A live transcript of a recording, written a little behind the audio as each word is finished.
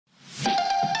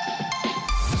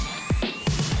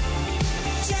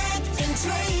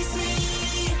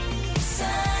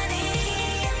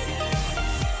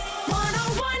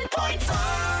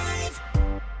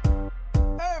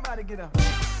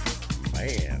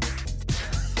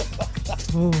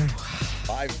Ooh.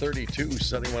 5:32,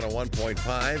 Sunny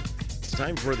 101.5. It's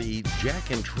time for the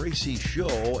Jack and Traci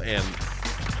show, and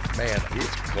man,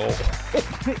 it's cold.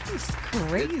 It's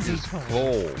crazy It's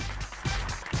cold.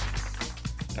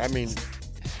 I mean,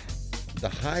 the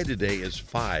high today is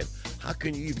 5. How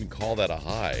can you even call that a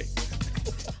high?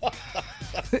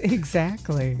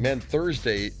 Exactly. Man,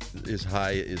 Thursday is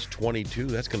high is 22.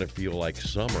 That's going to feel like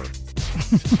summer.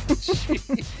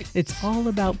 It's all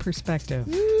about perspective.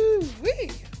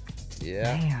 Woo-wee.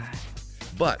 Yeah. Man.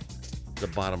 But the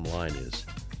bottom line is,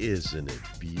 isn't it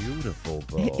beautiful,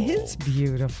 though? It is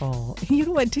beautiful. You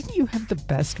know what? Didn't you have the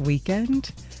best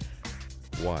weekend?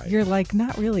 Why? You're like,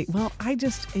 not really. Well, I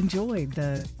just enjoyed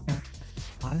a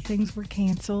lot of things were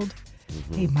canceled.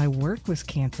 Mm-hmm. Hey, my work was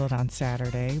canceled on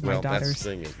Saturday. My Well, that's daughter's the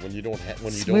thing is when you don't have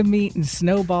swim meet and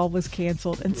snowball was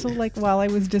canceled. And so, like, while I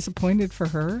was disappointed for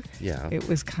her, Yeah. it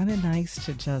was kind of nice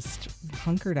to just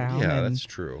hunker down Yeah, and, that's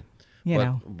true.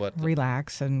 but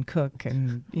relax and cook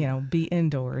and, be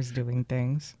indoors doing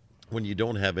things. When you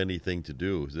don't have anything to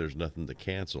do, there's nothing to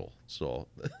cancel. So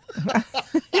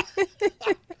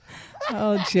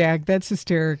Oh, Jack, that's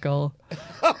hysterical.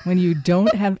 When you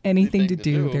don't have anything to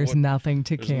do, there's nothing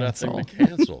to cancel. Nothing to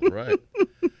cancel, right.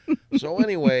 So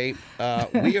anyway,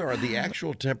 the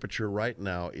actual temperature right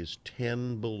now is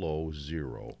 10 below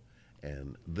zero.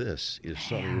 And this is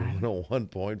Sunny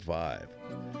 101.5.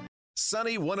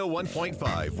 Sunny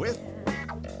 101.5 with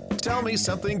Tell Me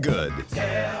Something Good.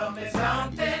 Tell me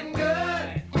something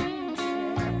good.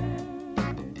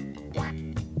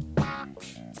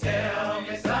 Tell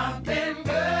me something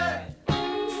good.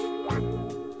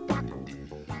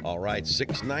 All right,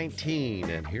 6:19,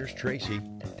 and here's Traci.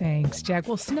 Thanks, Jack.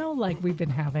 Well, snow like we've been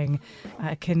having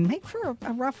can make for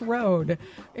a rough road,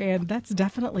 and that's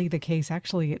definitely the case.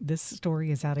 Actually, this story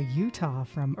is out of Utah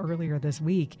from earlier this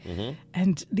week. Mm-hmm.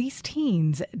 And these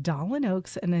teens, Dolan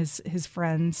Oakes and his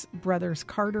friends, brothers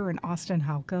Carter and Austin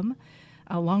Halcomb,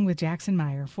 along with Jackson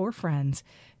Meyer, 4 friends,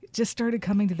 just started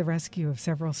coming to the rescue of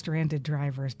several stranded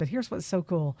drivers. But here's what's so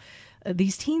cool.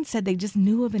 These teens said they just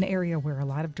knew of an area where a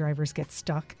lot of drivers get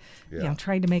stuck,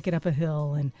 trying to make it up a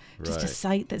hill, and just a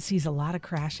site that sees a lot of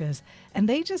crashes. And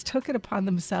they just took it upon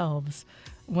themselves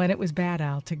when it was bad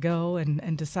out to go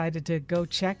and decided to go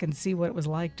check and see what it was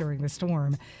like during the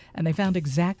storm. And they found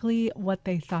exactly what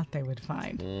they thought they would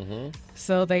find. Mm-hmm.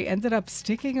 So they ended up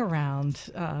sticking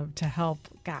around to help,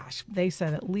 they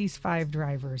said at least 5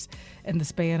 drivers in the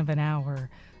span of an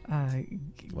hour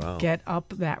get up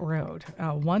that road.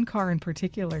 One car in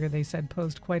particular, they said,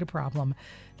 posed quite a problem.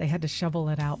 They had to shovel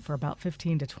it out for about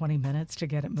 15 to 20 minutes to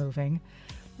get it moving.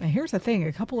 Now, here's the thing.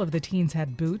 A couple of the teens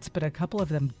had boots, but a couple of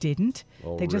them didn't.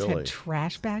 Oh, they just really? had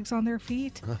trash bags on their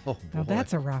feet. Oh, now, boy.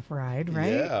 that's a rough ride,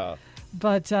 right? Yeah.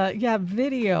 But,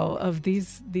 video of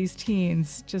these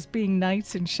teens just being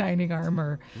knights in shining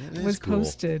armor was cool.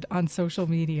 posted on social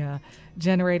media,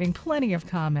 generating plenty of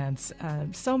comments.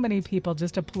 So many people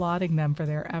just applauding them for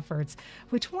their efforts,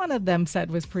 which one of them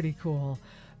said was pretty cool.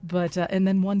 But and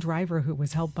then one driver who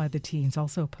was helped by the teens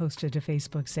also posted to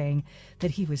Facebook saying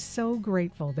that he was so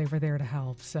grateful they were there to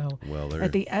help. So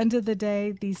at the end of the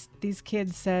day, these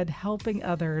kids said helping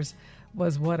others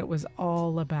was what it was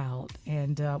all about.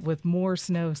 And with more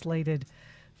snow slated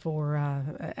for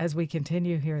as we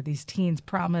continue here, these teens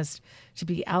promised to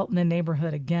be out in the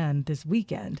neighborhood again this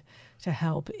weekend to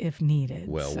help if needed.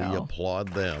 Well, we applaud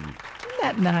them. Isn't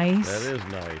that nice? That is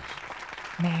nice.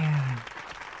 Man.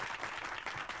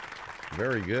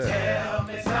 Very good. Tell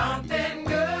me something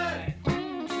good.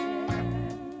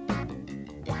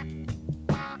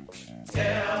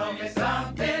 Tell me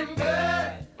something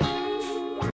good.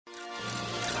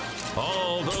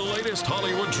 All the latest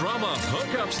Hollywood drama,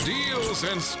 hookups, deals,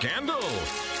 and scandal.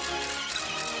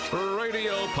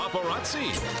 Radio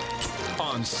Paparazzi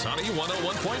on Sunny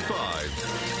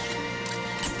 101.5.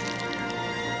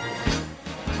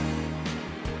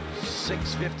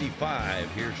 6:55.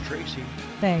 Here's Traci.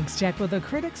 Thanks, Jack. Well, the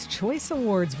Critics' Choice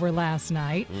Awards were last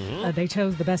night. They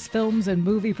chose the best films and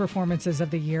movie performances of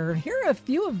the year. Here are a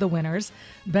few of the winners.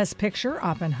 Best Picture,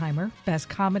 Oppenheimer. Best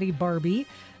Comedy, Barbie.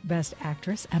 Best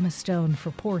Actress, Emma Stone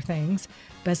for Poor Things.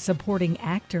 Best Supporting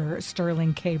Actor,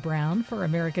 Sterling K. Brown for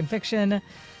American Fiction.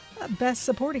 Best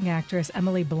Supporting Actress,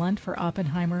 Emily Blunt for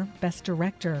Oppenheimer. Best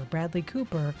Director, Bradley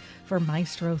Cooper for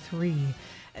Maestro 3.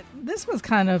 This was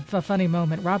kind of a funny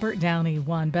moment. Robert Downey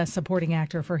won Best Supporting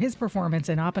Actor for his performance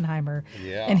in Oppenheimer.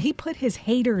 Yeah. And he put his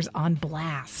haters on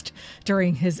blast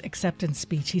during his acceptance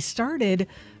speech. He started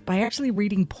by actually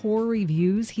reading poor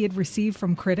reviews he had received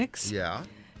from critics. Yeah.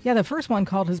 Yeah, the first one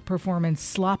called his performance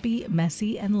sloppy,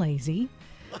 messy, and lazy.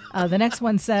 The next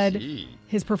one said Gee.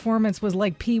 his performance was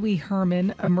like Pee Wee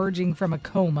Herman emerging from a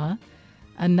coma.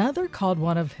 Another called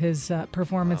one of his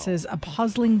performances a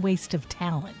puzzling waste of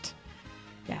talent.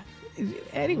 Yeah.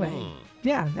 Anyway,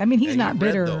 yeah. I mean, he's And he not read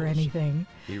bitter or those. anything.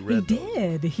 He read those.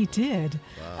 did. He did.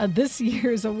 Wow. This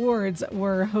year's awards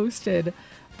were hosted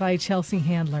by Chelsea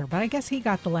Handler, but I guess he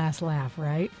got the last laugh,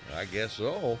 right? I guess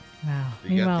so. Wow. He got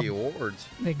Meanwhile, the awards.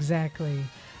 exactly.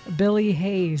 Billy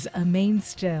Hayes, a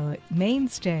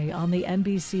mainstay on the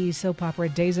NBC soap opera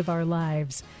Days of Our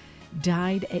Lives,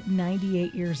 died at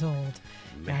 98 years old.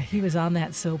 He was on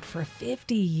that soap for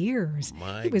 50 years.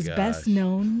 My he was gosh. best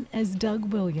known as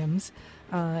Doug Williams,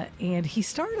 and he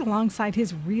starred alongside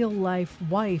his real-life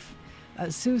wife,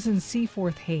 Susan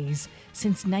Seaforth Hayes,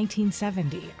 since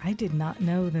 1970. I did not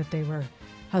know that they were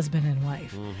husband and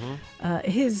wife.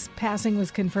 His passing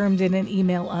was confirmed in an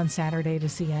email on Saturday to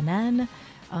CNN.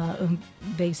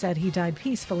 They said he died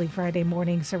peacefully Friday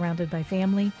morning, surrounded by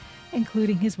family,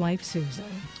 including his wife, Susan.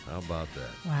 How about that?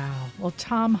 Wow. Well,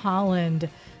 Tom Holland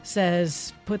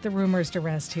says, put the rumors to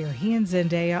rest here. He and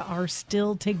Zendaya are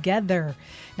still together.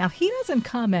 Now, he doesn't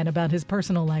comment about his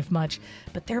personal life much,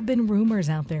 but there have been rumors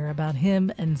out there about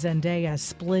him and Zendaya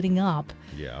splitting up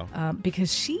Yeah.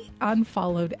 because she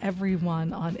unfollowed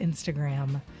everyone on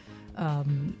Instagram.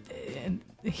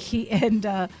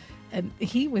 And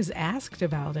he was asked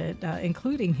about it,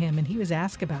 including him, and he was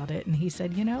asked about it, and he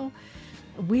said,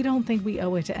 we don't think we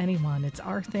owe it to anyone. It's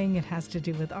our thing. It has to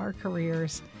do with our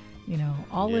careers.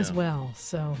 All is Yeah. well.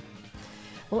 So,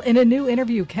 well, in a new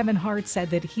interview, Kevin Hart said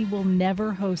that he will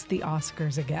never host the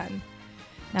Oscars again.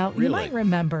 Now, you Really? might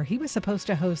remember he was supposed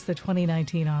to host the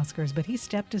 2019 Oscars, but he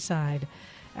stepped aside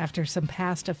after some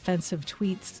past offensive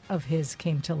tweets of his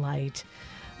came to light.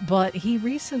 But he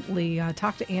recently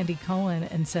talked to Andy Cohen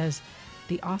and says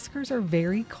the Oscars are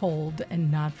very cold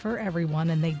and not for everyone,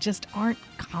 and they just aren't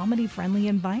comedy-friendly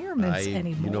environments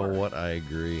anymore. You know what? I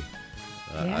agree.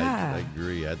 Yeah. I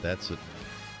agree. That's it.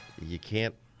 You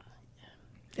can't.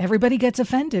 Everybody gets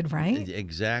offended, right?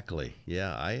 Exactly.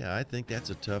 Yeah, I think that's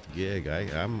a tough gig.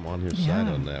 I'm on his side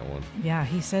Yeah. on that one. Yeah,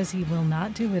 he says he will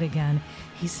not do it again.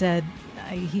 He said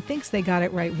he thinks they got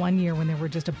it right one year when there were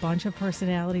just a bunch of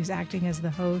personalities acting as the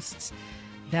hosts.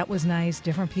 That was nice,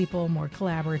 different people, more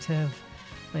collaborative.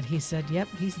 But he said, yep,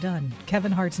 he's done.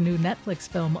 Kevin Hart's new Netflix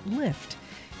film, Lift,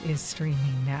 is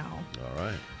streaming now. All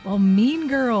right. Well, Mean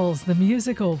Girls, the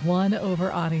musical, won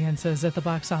over audiences at the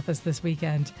box office this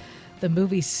weekend. The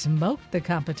movie smoked the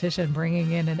competition,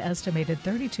 bringing in an estimated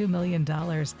 $32 million.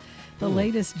 The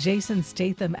latest Jason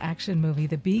Statham action movie,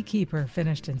 The Beekeeper,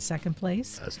 finished in second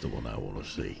place. That's the one I want to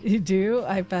see. You do?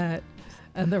 I bet.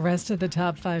 And the rest of the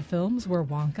top 5 films were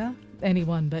Wonka,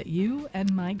 Anyone But You,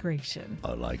 and Migration.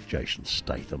 I like Jason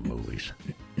Statham movies.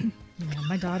 Yeah,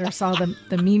 my daughter saw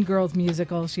the Mean Girls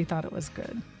musical. She thought it was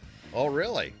good. Oh,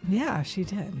 really? Yeah, she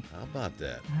did. How about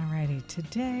that? All righty.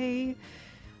 Today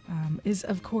is,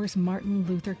 of course, Martin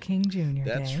Luther King Jr.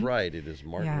 That's Day. right. It is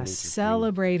Martin Yeah, Luther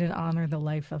celebrate and honor the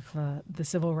life of the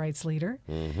civil rights leader.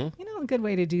 A good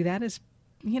way to do that is,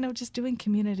 just doing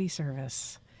community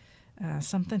service.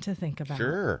 Something to think about. King.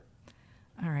 Sure.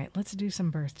 All right, let's do some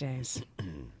birthdays.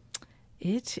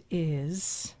 It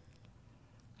is.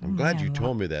 I'm glad you man,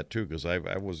 told me that, too, because I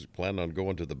was planning on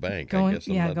going to the bank. I Going, guess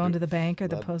I'm yeah, not going do- to the bank or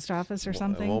the not- post office or I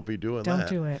something. won't be doing Don't that.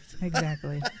 do it.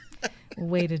 Exactly.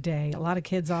 Wait a day. A lot of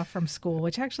kids off from school,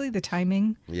 which actually the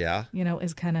timing, Yeah.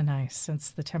 is kind of nice since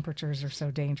the temperatures are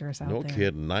so dangerous out No there.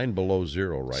 kidding. 9 below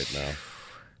 0 right now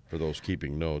for those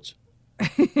keeping notes.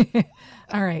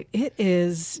 All right. It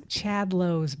is Chad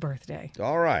Lowe's birthday.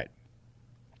 All right.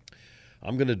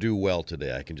 I'm going to do well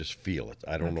today. I can just feel it.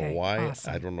 I don't know Okay, why.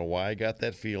 awesome. I don't know why I got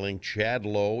that feeling. Chad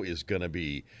Lowe is going to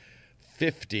be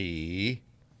 52.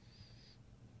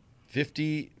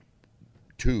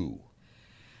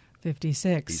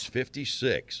 56. He's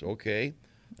 56. Okay.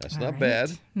 That's All not right.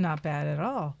 bad. Not bad at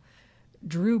all.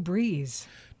 Drew Brees.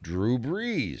 Drew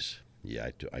Brees.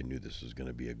 Yeah, I knew this was going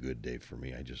to be a good day for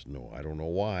me. I just know. I don't know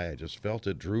why. I just felt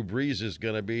it. Drew Brees is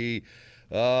going to be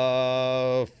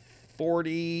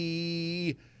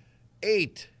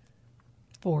 48.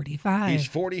 45. He's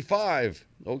 45.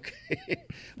 Okay.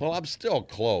 Well, I'm still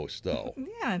close, though.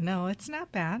 Yeah, no, it's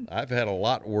not bad. I've had a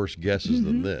lot worse guesses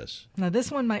than this. Now, this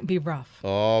one might be rough.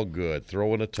 Oh, good.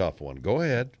 Throw in a tough one. Go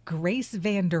ahead. Grace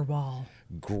Vanderwall.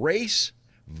 Grace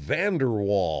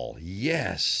Vanderwall.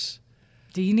 Yes.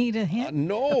 Do you need a hint?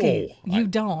 No. Okay, you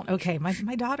don't. Okay, my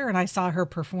daughter and I saw her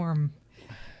perform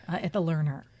at the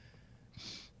Learner.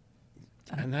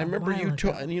 And I a remember while you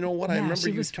ago. and you know what? I Yeah, remember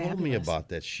she you was told me fabulous. about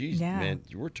that. She's Yeah. man,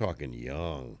 we're talking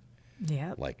young,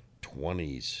 Yeah. like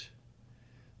 20s,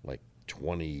 like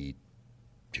 20,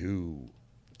 2.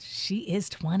 She is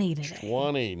 20 today.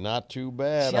 20, not too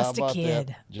bad. Just How a about kid.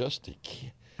 that? Just a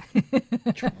kid.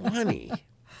 20.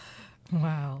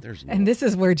 Wow. There's no- And this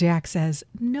is where Jack says,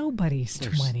 nobody's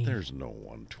 20. There's no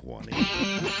one 20.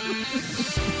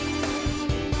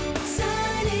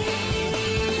 Sunny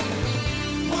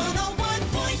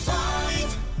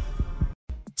 101.5.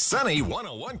 Sunny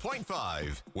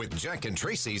 101.5 with Jack and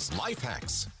Tracy's Life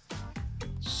Hacks.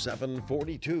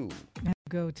 7:42.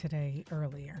 Go today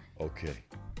earlier. Okay.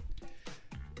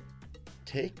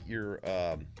 Take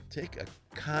a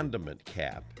condiment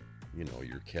cap. You know,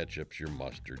 your ketchups, your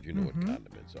mustard. You know what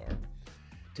condiments are.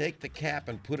 Take the cap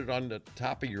and put it on the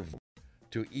top of your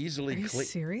to easily Are you clean.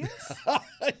 serious?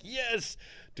 Yes,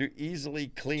 to easily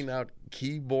clean out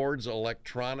keyboards,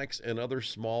 electronics, and other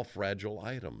small fragile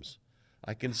items.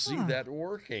 I can see that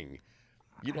working.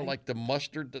 You know, like the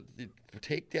mustard.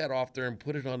 Take that off there and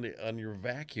put it on your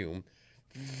vacuum.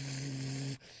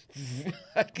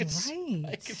 I can see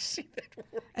that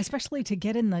working. Especially to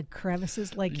get in the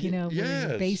crevices, like, where your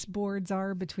Yes. baseboards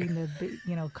are between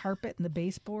the, carpet and the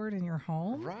baseboard in your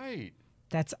home. Right.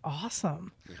 That's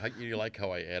awesome. You like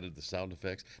how I added the sound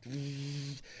effects?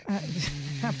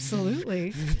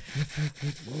 Absolutely.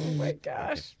 Oh my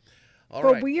gosh. All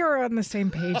But right. we are on the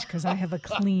same page because I have a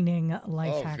cleaning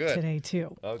life hack good. today,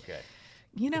 too. Okay.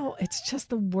 It's just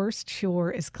the worst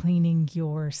chore is cleaning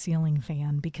your ceiling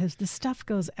fan because the stuff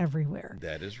goes everywhere.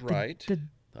 That is right. The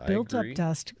I built up agree.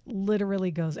 dust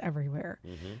literally goes everywhere.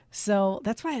 So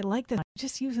that's why I like this.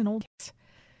 Just use an old,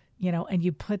 and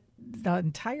you put the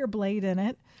entire blade in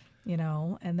it,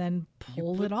 and then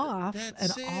pull put it off.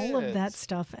 that's And all of that it.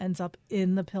 stuff ends up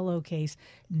in the pillowcase,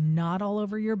 not all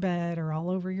over your bed or all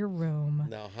over your room.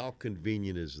 Now, how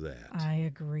convenient is that? I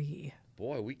agree.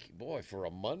 Boy, for a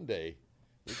Monday,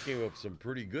 we came up with some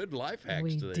pretty good life hacks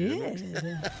We today. Didn't we?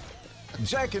 did.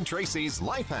 Jack and Tracy's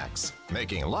Life Hacks,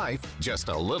 making life just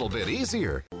a little bit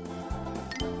easier.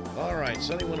 All right,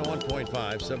 Sunny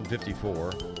 101.5,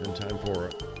 7:54, and time for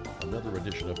another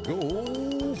edition of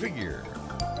Go Figure.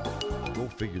 Go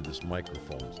figure this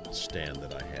microphone stand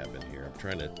that I have in here. I'm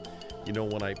trying to,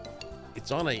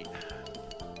 it's on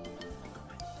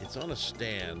a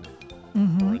stand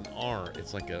or an arm.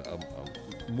 It's like a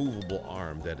movable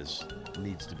arm that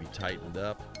needs to be tightened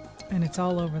up. And it's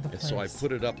all over the And place. so I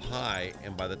put it up high,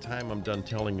 and by the time I'm done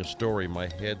telling a story, my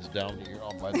head's down here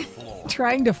by the floor.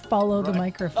 Trying to follow the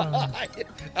microphone. I'm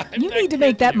You not need to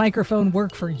make kidding that you. microphone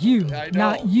work for you, I know.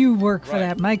 not you work for Right.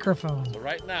 that microphone. So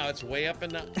right now it's way up in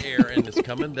the air and it's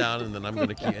coming down, and then I'm going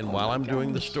to keep. And while I'm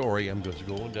doing the story, I'm just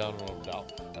going down and I'm down,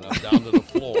 and I'm down to the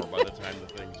floor by the time the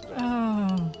thing's done.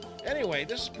 Oh, Anyway,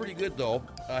 this is pretty good though.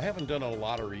 I haven't done a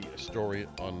lottery story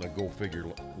on the Go Figure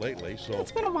lately, so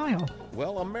it's been a while.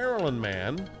 well, a Maryland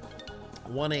man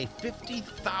won a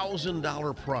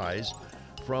 $50,000 prize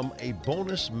from a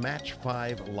bonus Match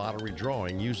 5 lottery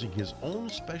drawing using his own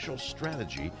special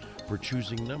strategy for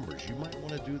choosing numbers. You might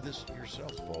want to do this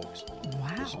yourself, folks.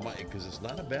 Wow. Because it's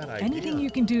not a bad idea. Anything you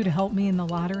can do to help me in the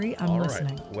lottery, I'm All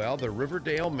listening. right. Well, the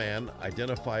Riverdale man,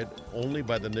 identified only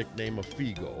by the nickname of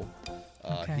Figo,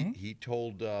 Okay. he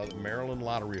told Maryland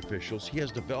lottery officials he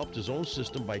has developed his own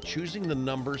system by choosing the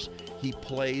numbers he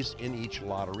plays in each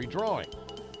lottery drawing.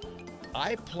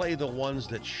 I play the ones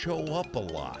that show up a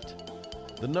lot,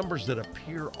 the numbers that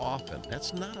appear often.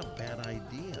 That's not a bad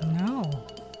idea. No.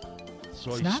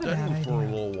 So It's he's not a bad studying for a idea.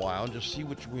 little while and just see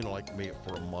which, like maybe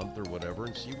for a month or whatever,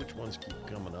 and see which ones keep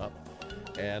coming up.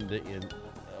 And in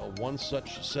one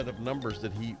such set of numbers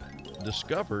that he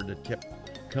discovered that kept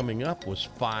coming up was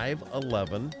 5,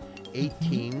 11,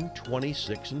 18,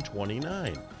 26, and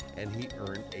 29. And he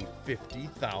earned a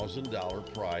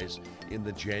 $50,000 prize in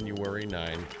the January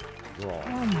 9 drawing.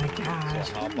 Oh my gosh.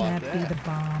 So how Wouldn't about that be that? the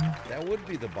bomb? That would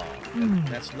be the bomb. Mm.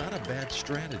 That's not a bad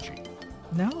strategy.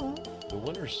 No. The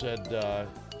winner said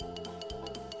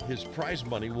his prize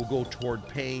money will go toward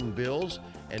paying bills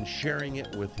and sharing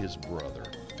it with his brother.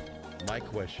 My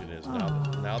question is,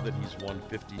 now that he's won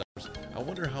 $50, I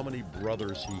wonder how many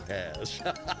brothers he has.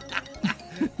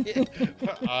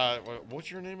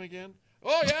 What's your name again?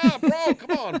 Oh, yeah, bro.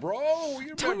 Come on, bro.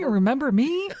 Don't you remember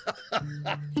me?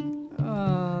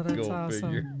 Oh, that's Go awesome.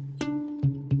 figure.